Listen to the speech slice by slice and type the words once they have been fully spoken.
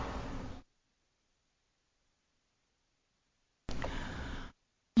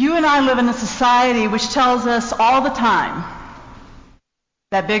and I live in a society which tells us all the time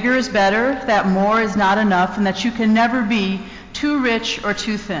that bigger is better, that more is not enough, and that you can never be too rich or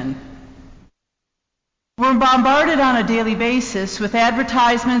too thin. We're bombarded on a daily basis with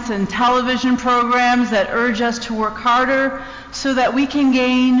advertisements and television programs that urge us to work harder so that we can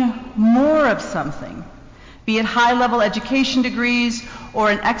gain more of something, be it high-level education degrees or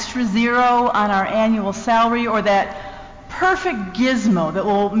an extra zero on our annual salary or that perfect gizmo that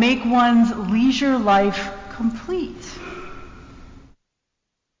will make one's leisure life complete.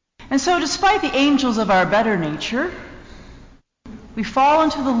 And so, despite the angels of our better nature, we fall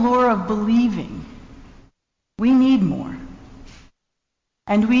into the lure of believing we need more.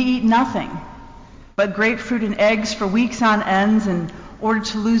 And we eat nothing but grapefruit and eggs for weeks on ends in order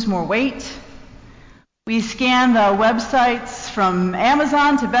to lose more weight. We scan the websites from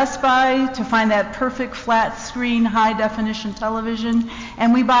Amazon to Best Buy to find that perfect flat screen, high-definition television,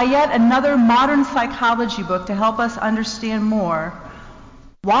 and we buy yet another modern psychology book to help us understand more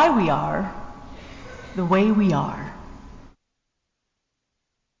why we are the way we are.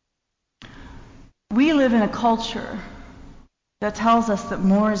 We live in a culture that tells us that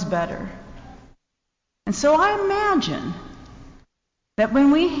more is better. And so I imagine that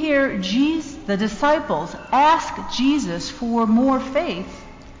when we hear the disciples ask Jesus for more faith,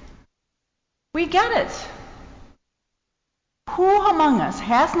 we get it. Who among us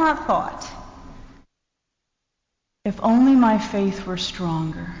has not thought, if only my faith were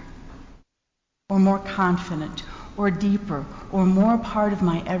stronger, or more confident, or deeper, or more part of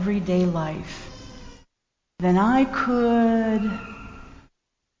my everyday life, then I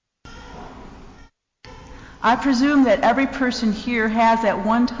presume that every person here has at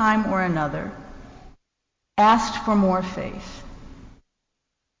one time or another asked for more faith.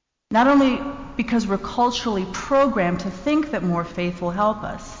 Not only because we're culturally programmed to think that more faith will help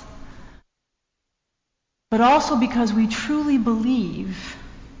us, but also because we truly believe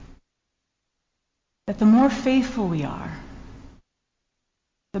that the more faithful we are,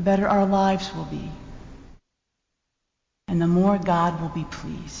 the better our lives will be, and the more God will be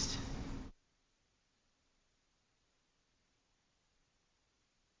pleased.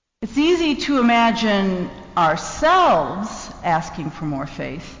 It's easy to imagine ourselves asking for more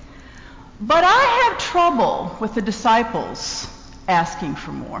faith, but I have trouble with the disciples asking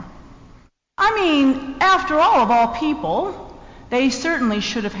for more. I mean, after all, of all people, they certainly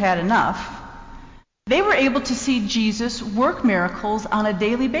should have had enough. They were able to see Jesus work miracles on a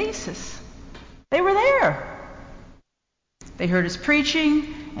daily basis. They were there. They heard his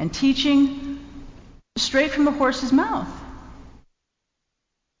preaching and teaching straight from the horse's mouth.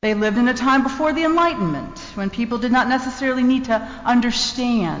 They lived in a time before the Enlightenment, when people did not necessarily need to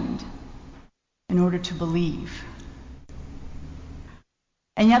understand in order to believe.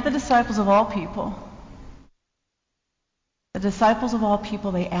 And yet the disciples of all people,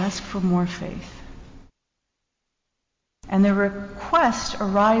 they ask for more faith. And their request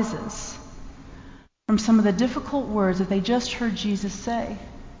arises from some of the difficult words that they just heard Jesus say.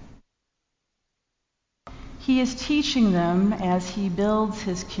 He is teaching them as he builds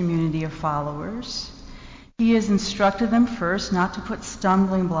his community of followers. He has instructed them first not to put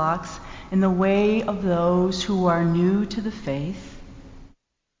stumbling blocks in the way of those who are new to the faith.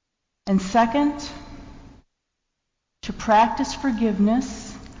 And second, to practice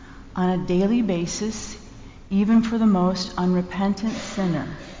forgiveness on a daily basis, even for the most unrepentant sinner.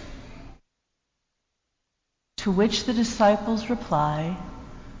 To which the disciples reply,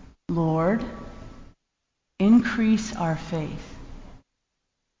 Lord, increase our faith.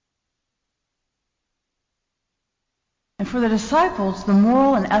 And for the disciples, the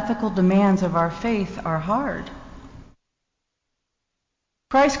moral and ethical demands of our faith are hard.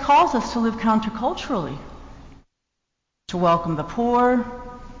 Christ calls us to live counterculturally, to welcome the poor,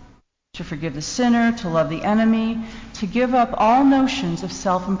 to forgive the sinner, to love the enemy, to give up all notions of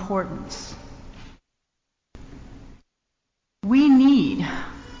self-importance. We need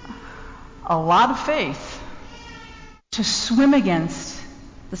a lot of faith to swim against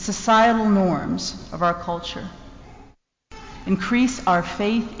the societal norms of our culture. Increase our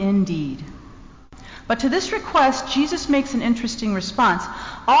faith indeed. But to this request, Jesus makes an interesting response,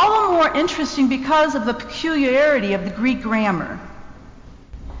 all the more interesting because of the peculiarity of the Greek grammar.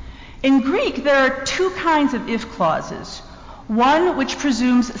 In Greek, there are two kinds of if clauses. One which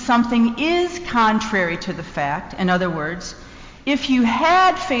presumes something is contrary to the fact. In other words, if you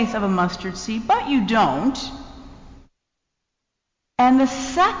had faith of a mustard seed, but you don't. And the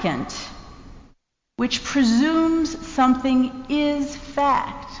second, which presumes something is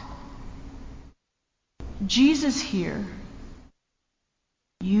fact. Jesus here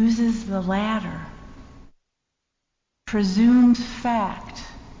uses the latter, presumed fact,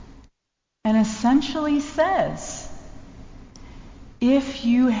 and essentially says, if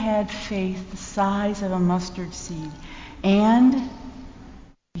you had faith the size of a mustard seed, and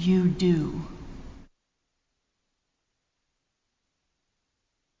you do.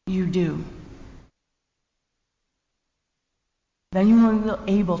 You do. Then you will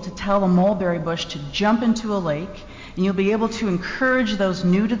be able to tell a mulberry bush to jump into a lake, and you'll be able to encourage those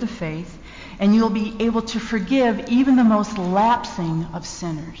new to the faith, and you'll be able to forgive even the most lapsing of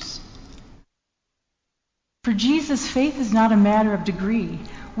sinners. For Jesus, faith is not a matter of degree.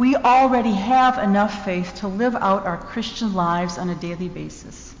 We already have enough faith to live out our Christian lives on a daily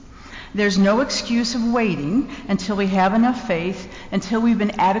basis. There's no excuse of waiting until we have enough faith, until we've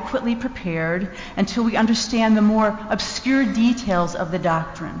been adequately prepared, until we understand the more obscure details of the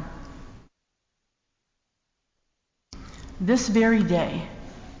doctrine. This very day,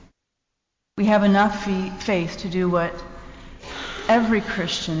 we have enough faith to do what every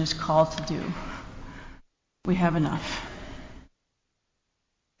Christian is called to do. We have enough.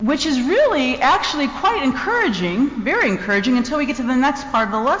 Which is really actually quite encouraging, very encouraging, until we get to the next part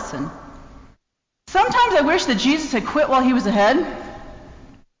of the lesson. Sometimes I wish that Jesus had quit while he was ahead,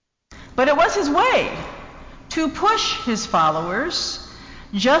 but it was his way to push his followers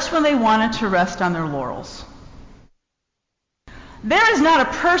just when they wanted to rest on their laurels. There is not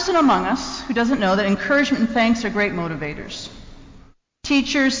a person among us who doesn't know that encouragement and thanks are great motivators.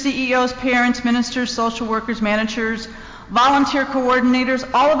 Teachers, CEOs, parents, ministers, social workers, managers, volunteer coordinators,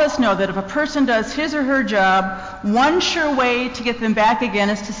 all of us know that if a person does his or her job, one sure way to get them back again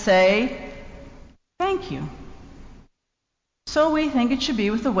is to say, thank you. So we think it should be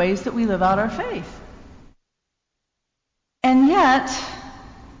with the ways that we live out our faith. And yet,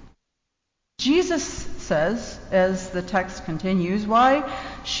 Jesus says, as the text continues, why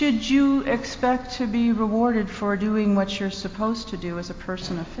should you expect to be rewarded for doing what you're supposed to do as a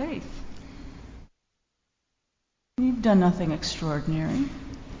person of faith? You've done nothing extraordinary.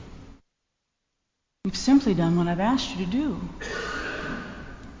 You've simply done what I've asked you to do.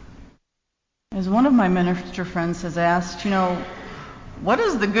 As one of my minister friends has asked, what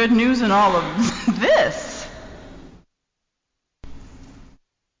is the good news in all of this?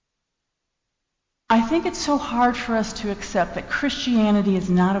 I think it's so hard for us to accept that Christianity is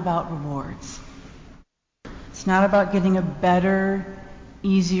not about rewards. It's not about getting a better,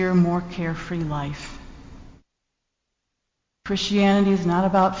 easier, more carefree life. Christianity is not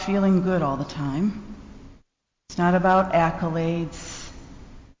about feeling good all the time. It's not about accolades.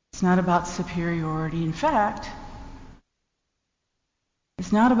 It's not about superiority. In fact,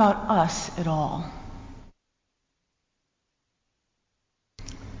 it's not about us at all.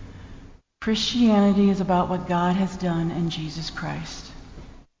 Christianity is about what God has done in Jesus Christ.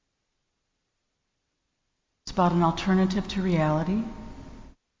 It's about an alternative to reality.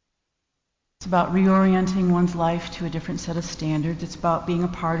 It's about reorienting one's life to a different set of standards. It's about being a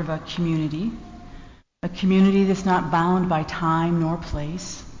part of a community that's not bound by time nor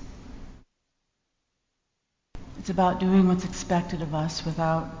place. It's about doing what's expected of us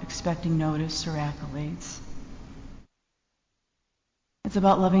without expecting notice or accolades. It's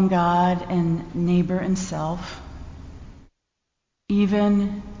about loving God and neighbor and self,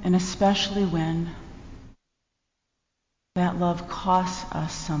 even and especially when that love costs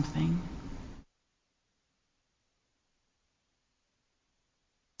us something.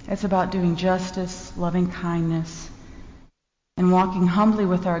 It's about doing justice, loving kindness, and walking humbly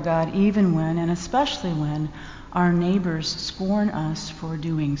with our God even when, and especially when, our neighbors scorn us for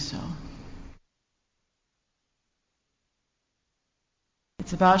doing so.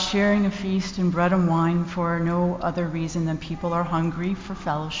 It's about sharing a feast in bread and wine for no other reason than people are hungry for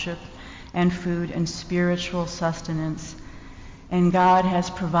fellowship and food and spiritual sustenance, and God has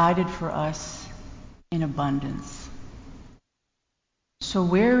provided for us in abundance. So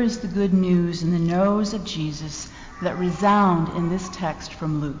where is the good news in the no's of Jesus that resound in this text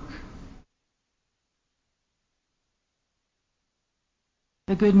from Luke?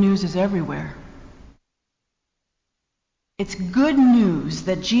 The good news is everywhere. It's good news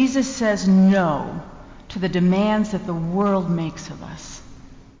that Jesus says no to the demands that the world makes of us.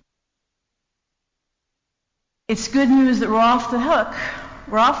 It's good news that we're off the hook.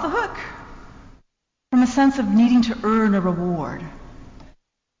 We're off the hook from a sense of needing to earn a reward.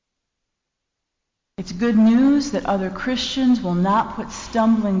 It's good news that other Christians will not put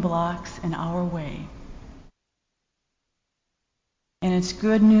stumbling blocks in our way. And it's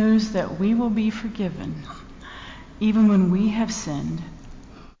good news that we will be forgiven even when we have sinned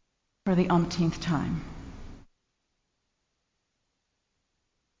for the umpteenth time.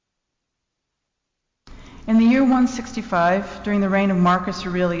 the year 165, during the reign of Marcus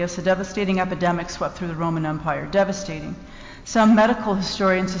Aurelius, a devastating epidemic swept through the Roman Empire. Devastating. Some medical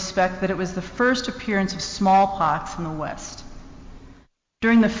historians suspect that it was the first appearance of smallpox in the West.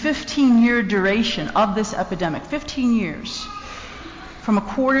 During the 15-year duration of this epidemic, 15 years, from a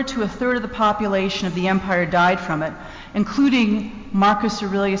quarter to a third of the population of the empire died from it, including Marcus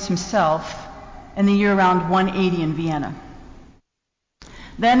Aurelius himself in the year around 180 in Vienna.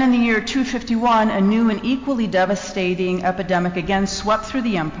 Then in the year 251, a new and equally devastating epidemic again swept through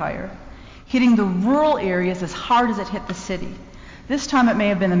the empire, hitting the rural areas as hard as it hit the city. This time it may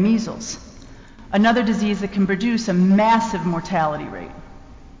have been the measles, another disease that can produce a massive mortality rate.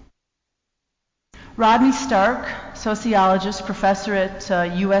 Rodney Stark, sociologist, professor at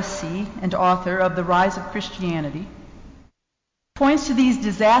USC, and author of The Rise of Christianity, points to these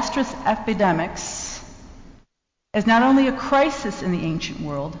disastrous epidemics as not only a crisis in the ancient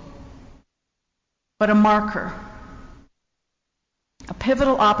world, but a marker, a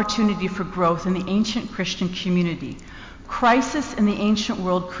pivotal opportunity for growth in the ancient Christian community. Crisis in the ancient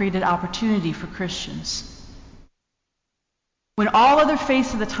world created opportunity for Christians. When all other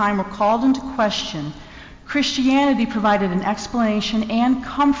faiths of the time were called into question, Christianity provided an explanation and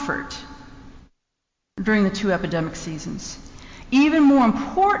comfort during the two epidemic seasons. Even more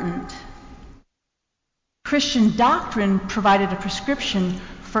important, Christian doctrine provided a prescription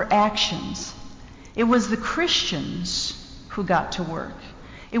for actions. It was the Christians who got to work.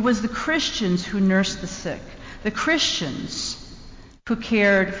 It was the Christians who nursed the sick, the Christians who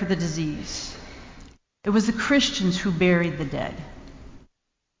cared for the disease. It was the Christians who buried the dead.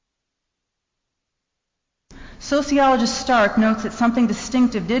 Sociologist Stark notes that something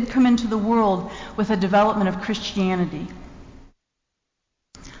distinctive did come into the world with the development of Christianity.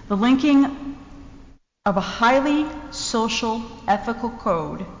 The linking of a highly social, ethical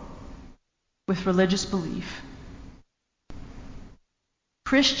code with religious belief.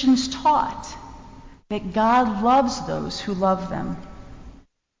 Christians taught that God loves those who love them.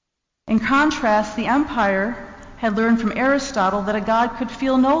 In contrast, the empire had learned from Aristotle that a God could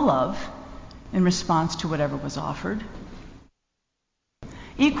feel no love in response to whatever was offered.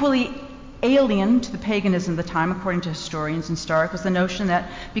 Equally alien to the paganism of the time, according to historians and Stark, was the notion that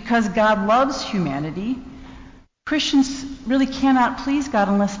because God loves humanity, Christians really cannot please God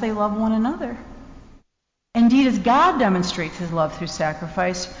unless they love one another. Indeed, as God demonstrates his love through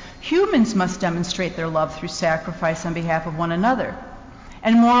sacrifice, humans must demonstrate their love through sacrifice on behalf of one another.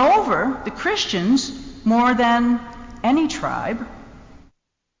 And moreover, the Christians, more than any tribe,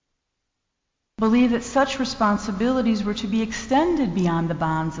 believed that such responsibilities were to be extended beyond the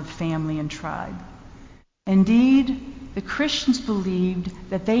bonds of family and tribe. Indeed, the Christians believed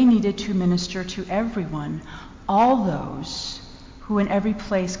that they needed to minister to everyone, all those who in every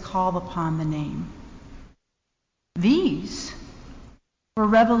place call upon the name. These were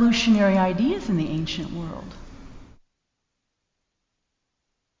revolutionary ideas in the ancient world.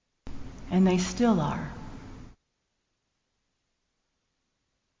 And they still are.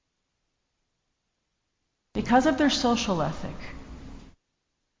 Because of their social ethic,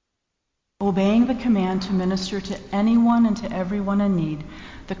 obeying the command to minister to anyone and to everyone in need,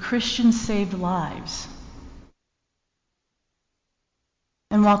 the Christians saved lives.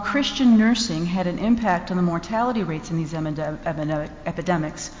 And while Christian nursing had an impact on the mortality rates in these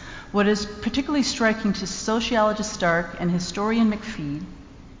epidemics, what is particularly striking to sociologist Stark and historian McFeed,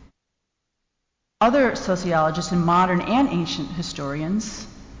 other sociologists and modern and ancient historians,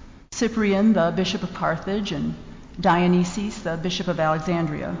 Cyprian, the bishop of Carthage, and Dionysius, the bishop of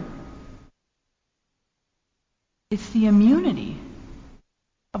Alexandria, it's the immunity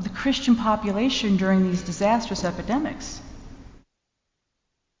of the Christian population during these disastrous epidemics.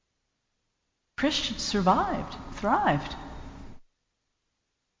 Christians survived, thrived.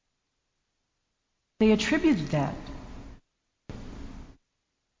 They attributed that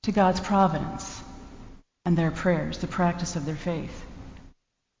to God's providence and their prayers, the practice of their faith.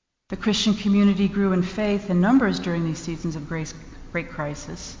 The Christian community grew in faith and numbers during these seasons of great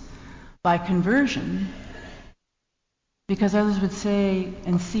crisis by conversion, because others would say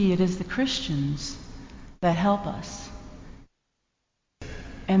and see it is the Christians that help us.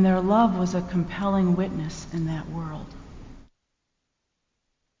 And their love was a compelling witness in that world.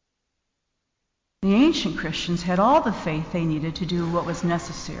 The ancient Christians had all the faith they needed to do what was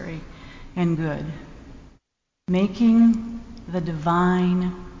necessary and good, making the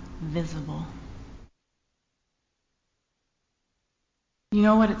divine visible. You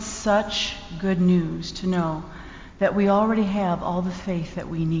know what? It's such good news to know that we already have all the faith that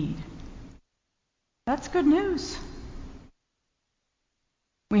we need. That's good news.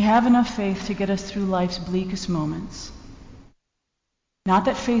 We have enough faith to get us through life's bleakest moments. Not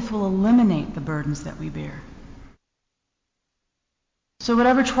that faith will eliminate the burdens that we bear. So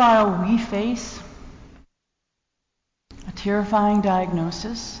whatever trial we face, a terrifying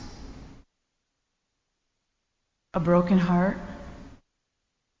diagnosis, a broken heart,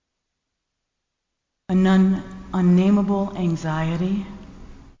 an unnameable anxiety,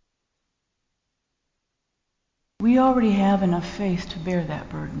 we already have enough faith to bear that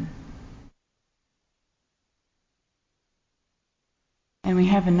burden. And we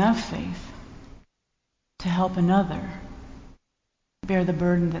have enough faith to help another bear the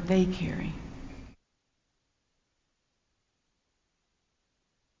burden that they carry.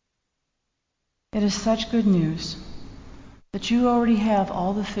 It is such good news that you already have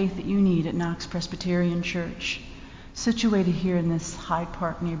all the faith that you need at Knox Presbyterian Church, situated here in this Hyde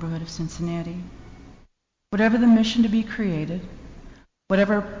Park neighborhood of Cincinnati. Whatever the mission to be created,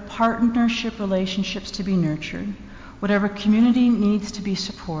 whatever partnership relationships to be nurtured, whatever community needs to be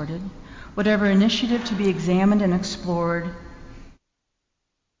supported, whatever initiative to be examined and explored,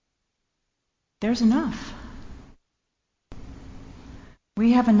 there's enough.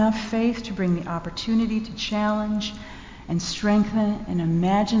 We have enough faith to bring the opportunity to challenge and strengthen and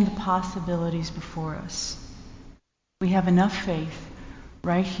imagine the possibilities before us. We have enough faith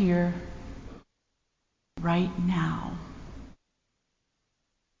right here, right now.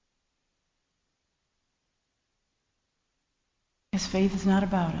 Because faith is not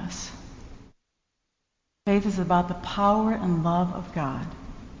about us. Faith is about the power and love of God.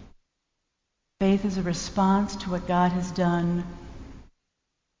 Faith is a response to what God has done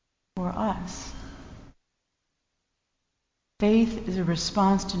for us. Faith is a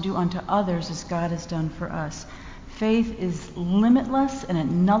response to do unto others as God has done for us. Faith is limitless and it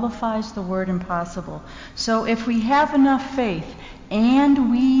nullifies the word impossible. So if we have enough faith,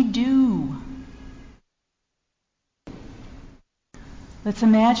 and we do, let's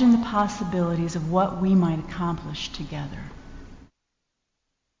imagine the possibilities of what we might accomplish together.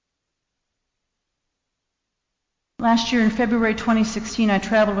 Last year in February 2016, I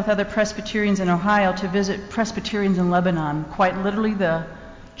traveled with other Presbyterians in Ohio to visit Presbyterians in Lebanon, quite literally the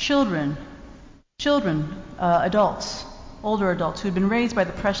adults, older adults who had been raised by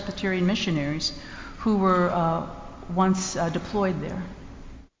the Presbyterian missionaries who were once deployed there.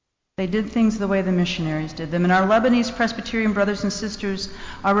 They did things the way the missionaries did them. And our Lebanese Presbyterian brothers and sisters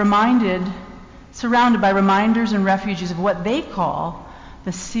are surrounded by reminders and refugees of what they call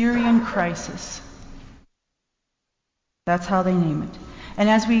the Syrian crisis. That's how they name it. And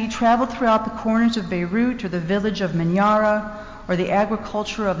as we traveled throughout the corners of Beirut or the village of Minyara or the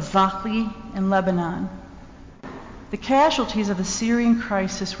agriculture of Zakhli in Lebanon, the casualties of the Syrian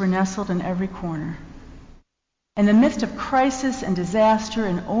crisis were nestled in every corner. In the midst of crisis and disaster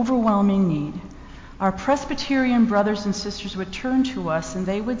and overwhelming need, our Presbyterian brothers and sisters would turn to us and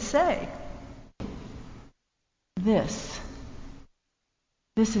they would say, This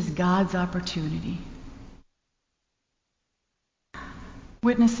is God's opportunity.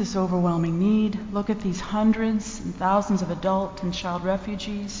 Witness this overwhelming need. Look at these hundreds and thousands of adult and child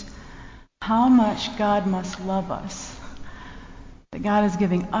refugees. How much God must love us that God is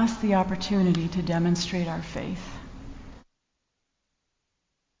giving us the opportunity to demonstrate our faith.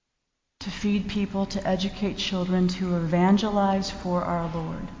 To feed people, to educate children, to evangelize for our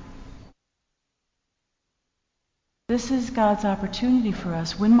Lord. This is God's opportunity for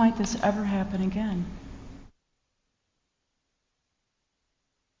us. When might this ever happen again?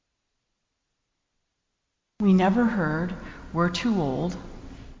 We never heard, we're too old,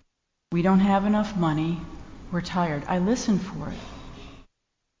 we don't have enough money, we're tired. I listened for it.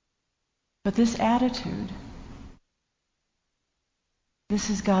 But this attitude, this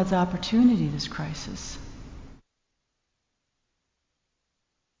is God's opportunity, this crisis.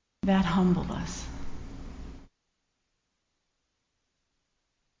 That humbled us.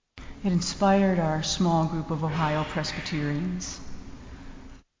 It inspired our small group of Ohio Presbyterians.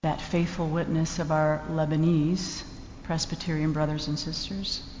 That faithful witness of our Lebanese Presbyterian brothers and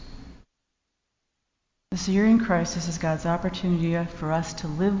sisters. The Syrian crisis is God's opportunity for us to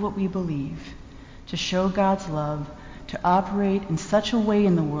live what we believe, to show God's love, to operate in such a way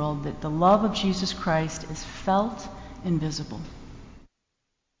in the world that the love of Jesus Christ is felt and visible.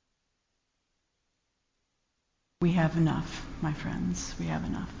 We have enough, my friends. We have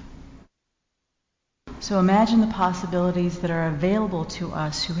enough. So imagine the possibilities that are available to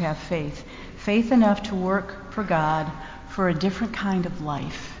us who have faith. Faith enough to work for God for a different kind of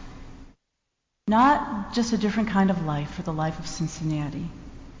life. Not just a different kind of life for the life of Cincinnati,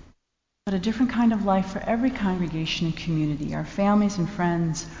 but a different kind of life for every congregation and community, our families and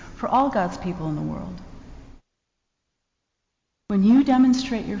friends, for all God's people in the world. When you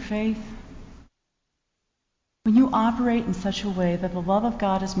demonstrate your faith, when you operate in such a way that the love of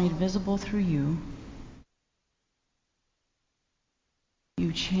God is made visible through you,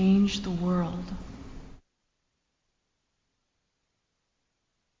 you change the world.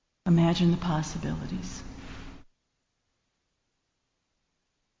 Imagine the possibilities.